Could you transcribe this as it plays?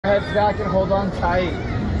Heads back and hold on tight.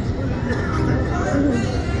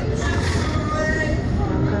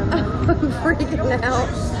 I'm freaking out.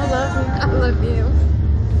 I love you. I love you.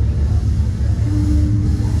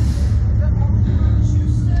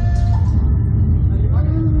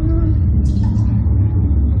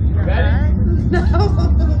 Ready? No.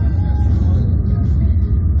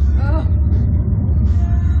 Oh.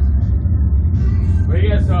 Where you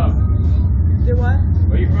guys from? Do what?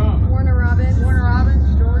 Where you from? Warner Robins. Warner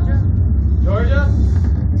Robins, Georgia. Georgia?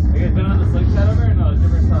 Have you guys been on the Slingshot over or no?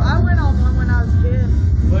 Different stuff. I went on one when I was a kid.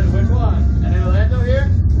 Which one? And in Orlando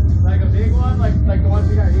here? Like a big one? Like the ones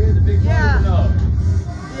we got here? The big Yeah. ones? No.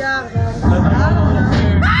 Yeah. Like the one over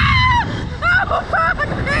here. Oh, fuck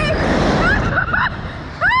me!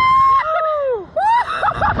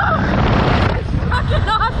 Fucking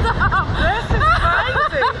awesome! This is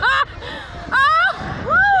crazy.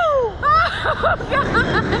 Woo! Oh, God!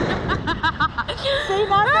 See,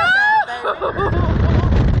 not that bad, baby.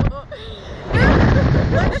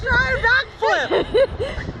 Let's try a backflip.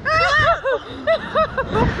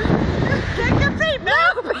 Kick your feet, man.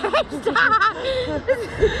 No, babe, stop!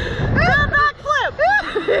 Do a backflip.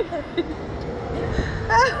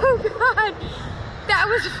 Oh, God! That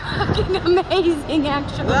was fucking amazing,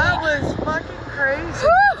 actually. That was fucking crazy.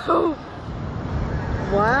 Woo!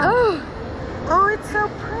 Wow. Oh. Oh, it's so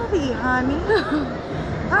pretty, honey.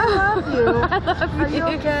 I love you. I love you. Are you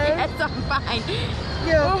okay? Yes, I'm fine.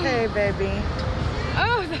 You okay, baby?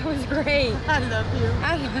 Oh, that was great. I love you.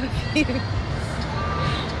 I love you.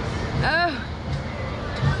 Oh.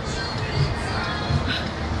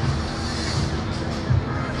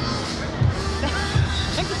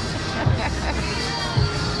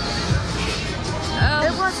 Oh.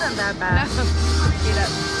 It wasn't that bad. No. Feet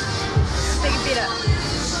up. Take your feet up.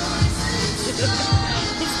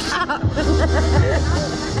 Stop.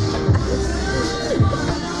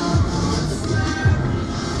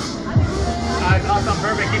 Alright, awesome,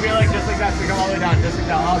 perfect. Keep your legs just like that so you come all the way down. Just like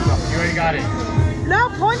that. Awesome. You already got it. No,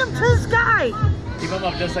 point them to the sky. Keep them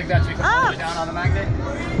up just like that so you come all the way down on the magnet.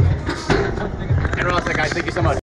 And we're all set, guys. Thank you so much.